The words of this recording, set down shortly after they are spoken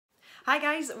Hi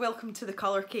guys, welcome to the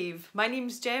Colour Cave. My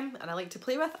name's Jem and I like to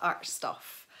play with art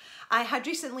stuff. I had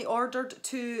recently ordered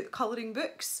 2 colouring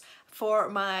books for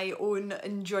my own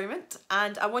enjoyment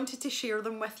and I wanted to share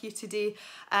them with you today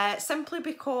simply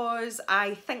because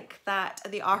I think that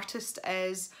the artist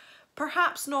is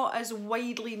perhaps not as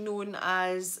widely known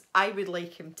as I would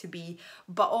like him to be,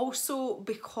 but also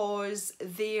because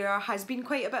there has been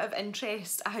quite a bit of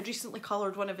interest. I had recently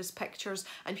coloured one of his pictures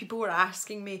and people were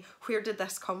asking me, where did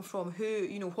this come from? Who,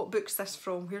 you know, what book's this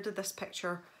from? Where did this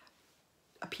picture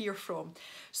appear from?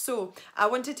 So I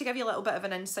wanted to give you a little bit of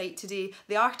an insight today.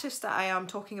 The artist that I am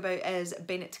talking about is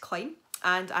Bennett Klein,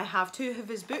 and I have 2 of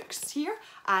his books here.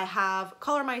 I have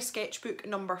Colour My Sketchbook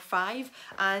number 5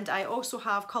 and I also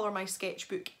have Colour My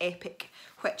Sketchbook Epic,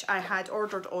 which I had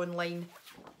ordered online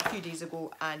a few days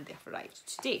ago and they've arrived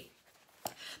today.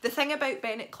 The thing about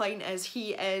Bennett Klein is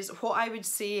he is what I would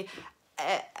say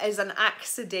is an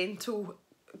accidental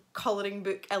colouring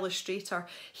book illustrator.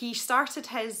 He started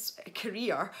his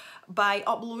career by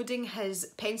uploading his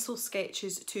pencil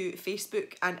sketches to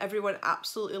Facebook and everyone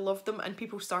absolutely loved them and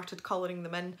people started colouring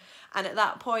them in, and at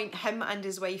that point him and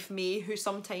his wife May, who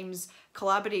sometimes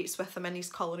collaborates with him in his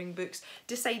colouring books,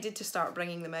 decided to start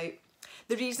bringing them out.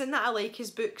 The reason that I like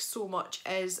his books so much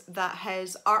is that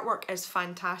his artwork is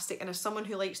fantastic, and as someone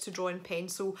who likes to draw in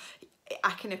pencil,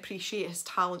 I can appreciate his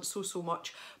talent so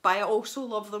much, but I also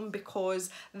love them because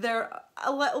they're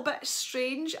a little bit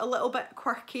strange, a little bit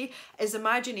quirky. His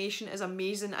imagination is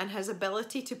amazing and his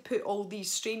ability to put all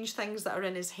these strange things that are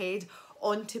in his head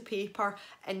onto paper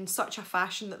in such a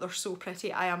fashion that they're so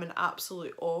pretty, I am in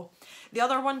absolute awe. The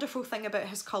other wonderful thing about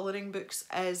his colouring books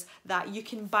is that you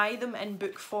can buy them in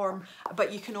book form,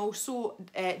 but you can also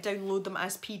download them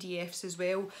as PDFs as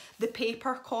well. The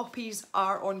paper copies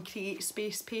are on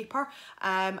CreateSpace paper,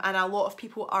 and a lot of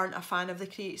people aren't a fan of the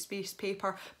CreateSpace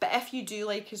paper, but if you do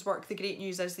like his work, the great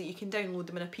news is that you can download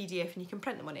them in a PDF and you can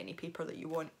print them on any paper that you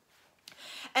want.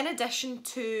 In addition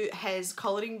to his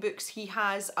colouring books, he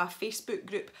has a Facebook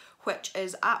group which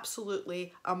is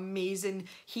absolutely amazing.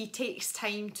 He takes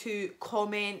time to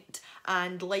comment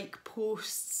and like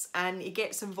posts and he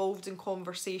gets involved in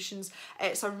conversations.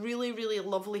 It's a really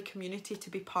lovely community to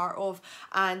be part of,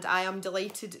 and I am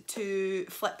delighted to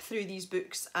flip through these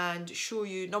books and show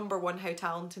you, number one, how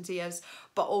talented he is,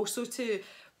 but also to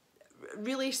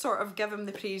really sort of give him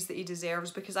the praise that he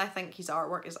deserves, because I think his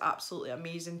artwork is absolutely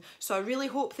amazing. So I really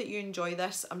hope that you enjoy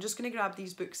this. I'm just going to grab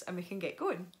these books and we can get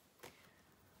going.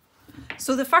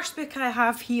 So the first book I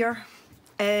have here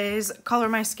is Colour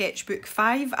My Sketchbook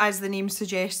 5. As the name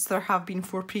suggests, there have been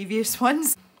 4 previous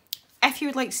ones. If you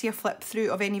would like to see a flip through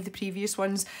of any of the previous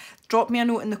ones, drop me a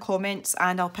note in the comments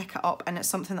and I'll pick it up, and it's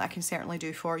something that I can certainly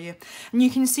do for you. And you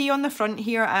can see on the front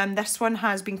here, this one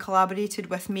has been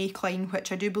collaborated with May Klein,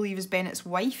 which I do believe is Bennett's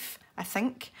wife, I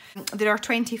think. There are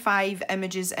 25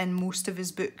 images in most of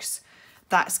his books.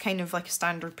 That's kind of like a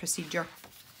standard procedure.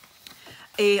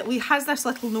 He has this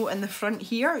little note in the front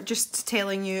here, just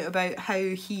telling you about how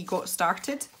he got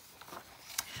started.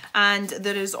 And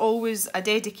there is always a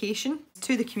dedication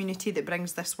to the community that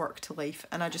brings this work to life,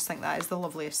 and I just think that is the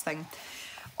loveliest thing.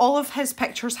 All of his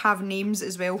pictures have names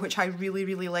as well, which I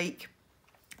really like.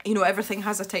 You know, everything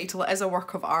has a title. It is a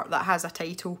work of art that has a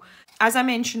title. As I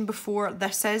mentioned before,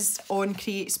 this is on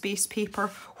CreateSpace paper,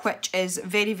 which is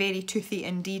very toothy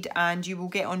indeed, and you will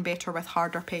get on better with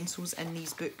harder pencils in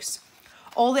these books.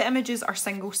 All the images are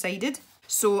single-sided.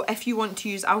 So if you want to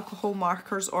use alcohol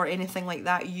markers or anything like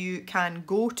that, you can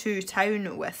go to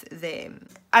town with them.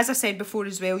 As I said before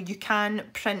as well, you can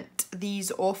print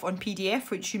these off on PDF,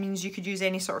 which means you could use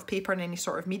any sort of paper and any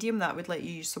sort of medium. That would let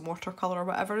you use some watercolour or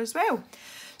whatever as well.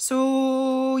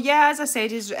 So yeah, as I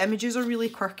said, his images are really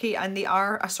quirky and they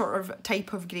are a sort of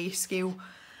type of grayscale.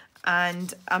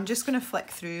 And I'm just going to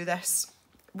flick through this.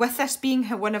 With this being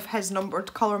one of his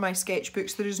numbered Colour My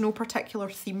Sketchbooks, there is no particular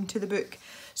theme to the book.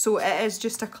 So it is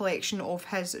just a collection of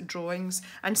his drawings,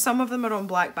 and some of them are on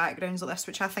black backgrounds like this,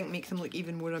 which I think make them look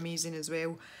even more amazing as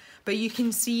well. But you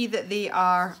can see that they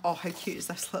are, oh how cute is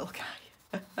this little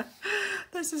guy.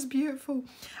 This is beautiful.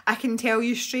 I can tell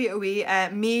you straight away,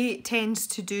 May tends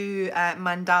to do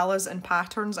mandalas and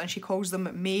patterns, and she calls them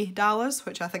May-dalas,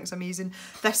 which I think is amazing.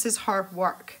 This is her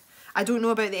work. I don't know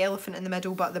about the elephant in the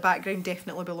middle, but the background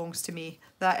definitely belongs to me.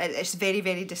 It's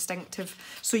very distinctive.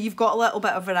 So you've got a little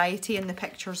bit of variety in the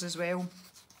pictures as well.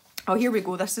 Oh, here we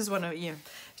go. This is one of, you know,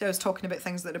 I was talking about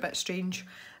things that are a bit strange.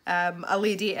 A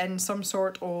lady in some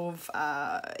sort of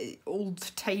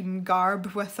old-time garb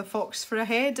with a fox for a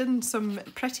head and some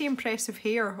pretty impressive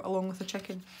hair along with a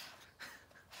chicken.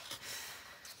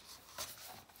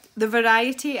 The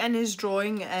variety in his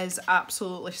drawing is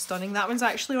absolutely stunning. That one's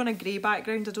actually on a grey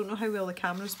background. I don't know how well the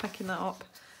camera's picking that up.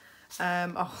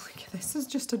 Oh, look, this is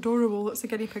just adorable. It's a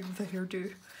guinea pig with a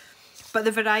hairdo. But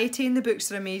the variety in the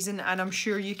books are amazing, and I'm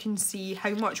sure you can see how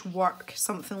much work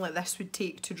something like this would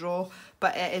take to draw,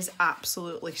 but it is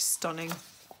absolutely stunning.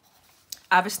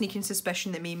 I have a sneaking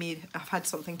suspicion that maybe I've had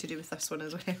something to do with this one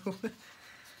as well.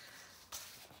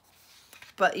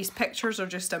 But his pictures are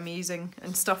just amazing,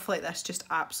 and stuff like this just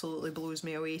absolutely blows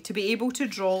me away. To be able to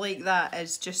draw like that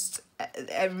is just,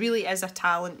 it really is a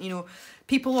talent. You know,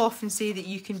 people often say that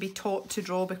you can be taught to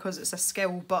draw because it's a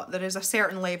skill, but there is a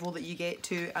certain level that you get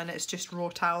to and it's just raw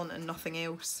talent and nothing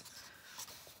else.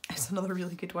 It's another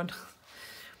really good one.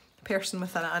 Person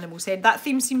with an animal's head. That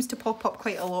theme seems to pop up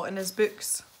quite a lot in his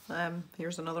books.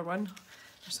 Here's another one.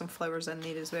 There's some flowers in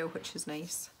there as well, which is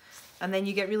nice. And then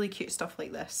you get really cute stuff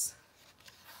like this.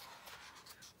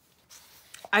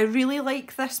 I really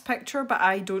like this picture, but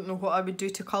I don't know what I would do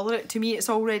to colour it. To me, it's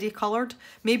already coloured.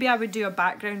 Maybe I would do a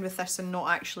background with this and not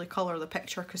actually colour the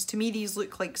picture, because to me these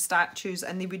look like statues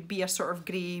and they would be a sort of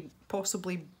grey,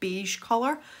 possibly beige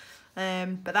colour.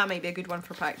 But that might be a good one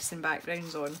for practising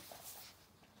backgrounds on.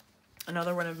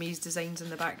 Another one of May's designs in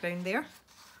the background there.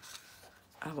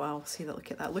 Oh wow, see that, look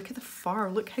at that. Look at the fur,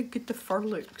 look how good the fur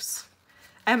looks.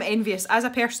 I am envious. As a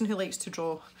person who likes to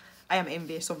draw, I am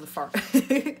envious of the fur.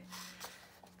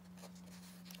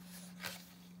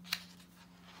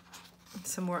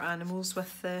 Some more animals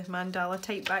with the mandala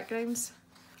type backgrounds.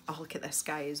 Oh, look at this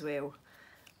guy as well.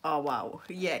 Oh wow,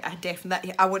 yeah, I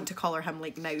definitely, I want to colour him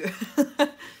like now.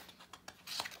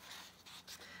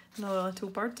 Another little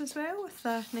bird as well with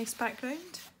a nice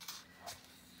background.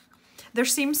 There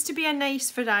seems to be a nice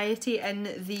variety in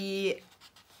the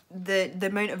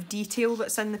amount of detail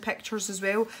that's in the pictures as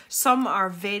well. Some are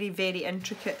very, very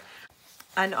intricate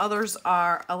and others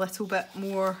are a little bit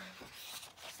more...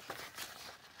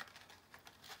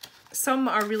 Some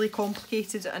are really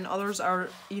complicated and others are,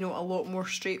 you know, a lot more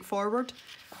straightforward.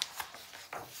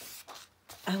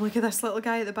 And look at this little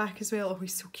guy at the back as well. Oh,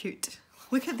 he's so cute.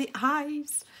 Look at the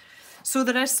eyes. So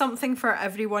there is something for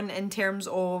everyone in terms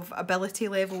of ability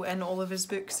level in all of his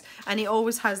books. And he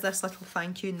always has this little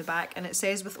thank you in the back. And it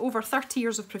says, with over 30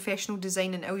 years of professional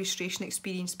design and illustration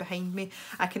experience behind me,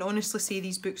 I can honestly say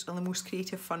these books are the most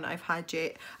creative fun I've had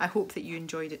yet. I hope that you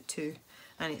enjoyed it too.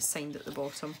 And it's signed at the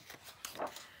bottom.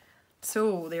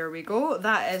 So there we go.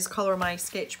 That is Colour My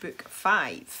Sketchbook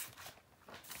 5.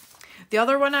 The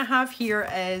other one I have here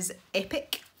is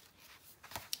Epic.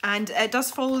 And it does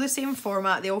follow the same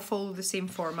format. They all follow the same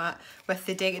format with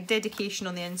the dedication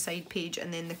on the inside page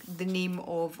and then the name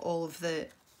of all of the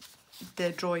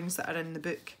drawings that are in the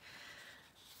book.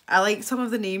 I like some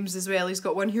of the names as well. He's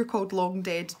got one here called Long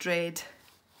Dead Dread,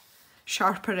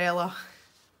 Sharparella.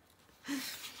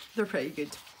 They're pretty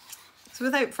good. So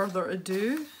without further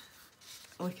ado,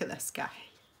 look at this guy.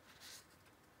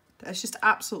 It's just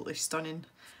absolutely stunning.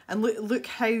 And look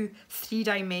how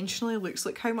three-dimensionally it looks.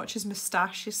 Look how much his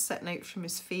moustache is sitting out from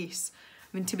his face.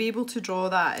 I mean, to be able to draw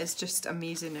that is just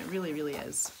amazing. It really, really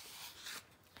is.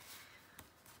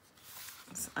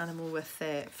 This animal with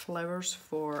flowers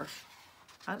for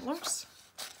antlers.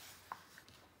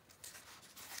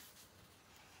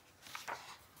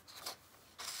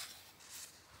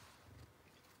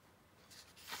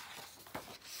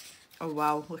 Oh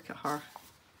wow, look at her.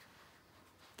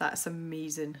 That's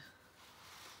amazing.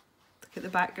 Look at the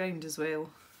background as well.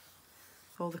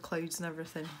 All the clouds and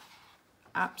everything.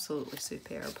 Absolutely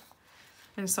superb.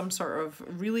 And some sort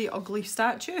of really ugly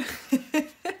statue.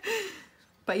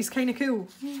 But he's kind of cool.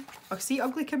 Oh, see,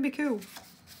 ugly can be cool.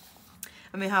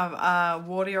 And we have a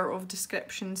warrior of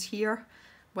descriptions here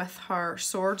with her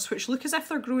swords, which look as if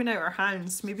they're growing out her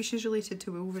hands. Maybe she's related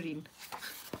to Wolverine.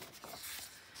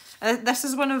 This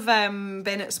is one of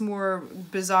Bennett's more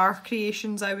bizarre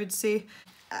creations, I would say.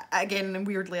 Again,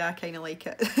 weirdly, I kind of like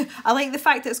it. I like the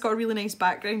fact that it's got a really nice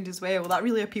background as well. That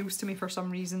really appeals to me for some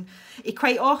reason. He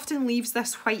quite often leaves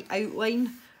this white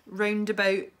outline round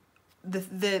about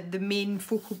the main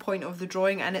focal point of the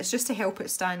drawing, and it's just to help it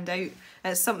stand out.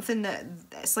 It's something that,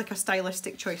 it's like a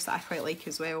stylistic choice that I quite like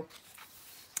as well.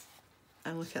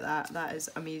 And look at that, that is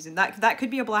amazing. That could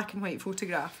be a black and white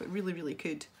photograph. It really, really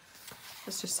could.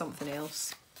 It's just something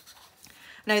else.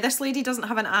 Now this lady doesn't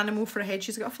have an animal for a head,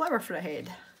 she's got a flower for a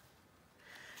head.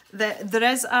 There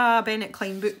is a Bennett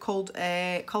Klein book called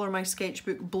Colour My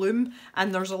Sketchbook Bloom,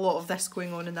 and there's a lot of this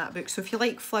going on in that book. So if you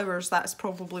like flowers, that's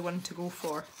probably one to go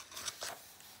for.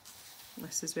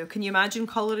 This as well. Can you imagine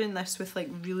colouring this with like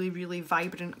really, really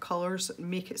vibrant colours and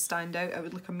make it stand out? It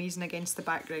would look amazing against the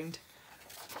background.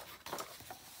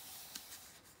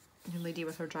 The lady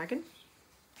with her dragon.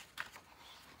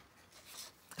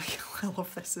 I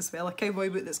love this as well. A cowboy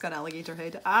boot that's got an alligator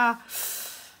head. Ah!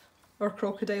 Or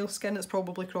crocodile skin. It's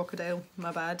probably crocodile.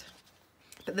 My bad.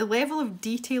 But the level of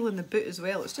detail in the boot as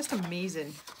well, it's just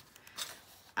amazing.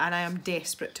 And I am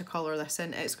desperate to colour this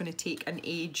in. It's going to take an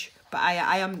age.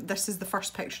 But this is the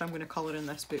first picture I'm going to colour in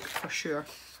this book for sure.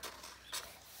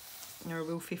 Our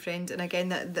wolfie friend. And again,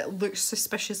 that looks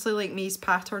suspiciously like May's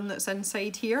pattern that's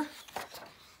inside here.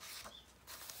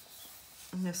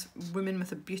 And this woman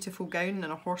with a beautiful gown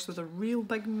and a horse with a real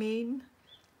big mane.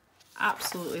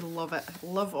 Absolutely love it.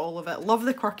 Love all of it. Love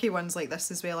the quirky ones like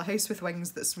this as well. A house with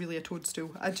wings that's really a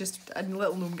toadstool. And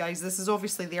little known guys, this is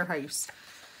obviously their house.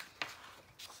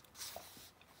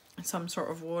 Some sort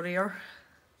of warrior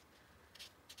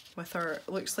with her,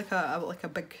 looks like a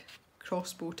big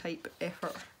crossbow type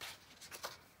effort.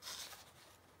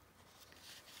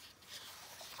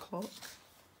 Clock.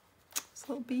 This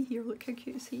little bee here, look how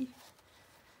cute is he.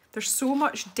 There's so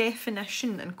much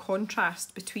definition and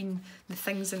contrast between the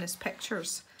things in his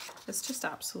pictures. It's just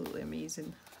absolutely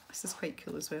amazing. This is quite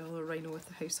cool as well, the rhino with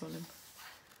the house on him.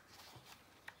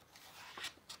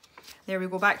 There we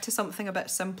go, back to something a bit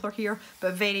simpler here,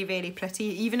 but very, very pretty.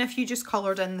 Even if you just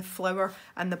coloured in the flower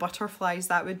and the butterflies,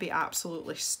 that would be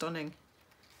absolutely stunning.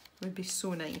 It would be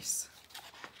so nice.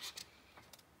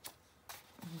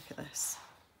 Look at this.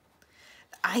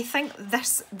 I think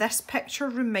this picture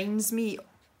reminds me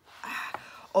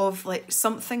of like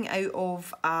something out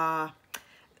of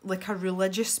like a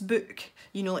religious book,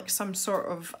 you know, like some sort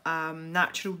of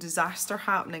natural disaster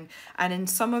happening. And in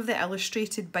some of the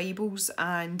illustrated Bibles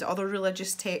and other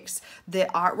religious texts, the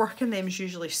artwork in them is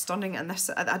usually stunning, and this,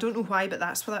 I don't know why, but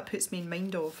that's what that puts me in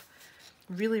mind of.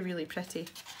 Really, really pretty.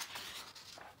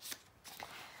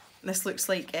 This looks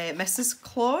like Mrs.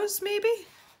 Claus, maybe?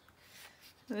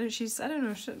 She's, I don't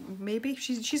know, maybe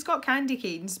she's got candy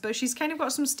canes, but she's kind of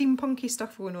got some steampunky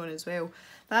stuff going on as well.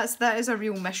 That is a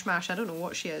real mishmash. I don't know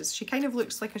what she is. She kind of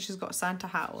looks like she's got a Santa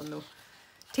hat on though.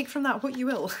 Take from that what you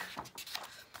will.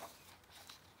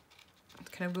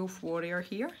 Kind of wolf warrior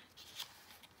here.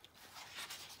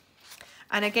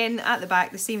 And again, at the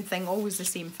back, the same thing, always the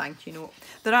same thank you note.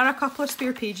 There are a couple of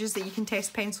spare pages that you can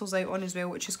test pencils out on as well,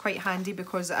 which is quite handy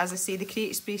because, as I say, the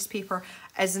Create Space paper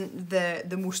isn't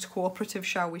the most cooperative,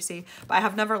 shall we say. But I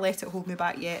have never let it hold me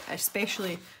back yet,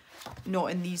 especially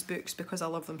not in these books because I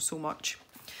love them so much.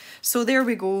 So there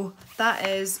we go. That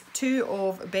is 2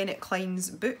 of Bennett Klein's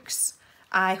books.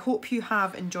 I hope you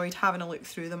have enjoyed having a look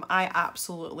through them. I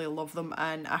absolutely love them,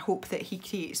 and I hope that he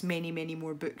creates many, many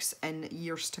more books in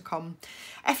years to come.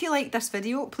 If you like this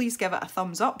video, please give it a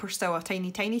thumbs up. We're still a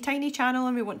tiny, tiny, tiny channel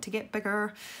and we want to get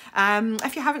bigger.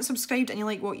 If you haven't subscribed and you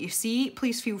like what you see,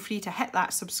 please feel free to hit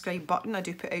that subscribe button. I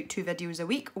do put out 2 videos a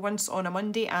week, once on a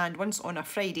Monday and once on a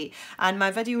Friday. And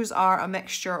my videos are a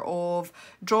mixture of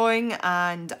drawing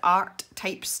and art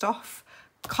type stuff,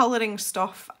 colouring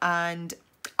stuff, and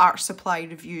art supply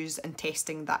reviews and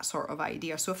testing, that sort of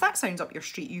idea. So if that sounds up your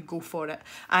street, you go for it.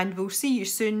 And we'll see you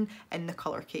soon in the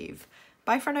colour cave.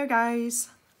 Bye for now, guys.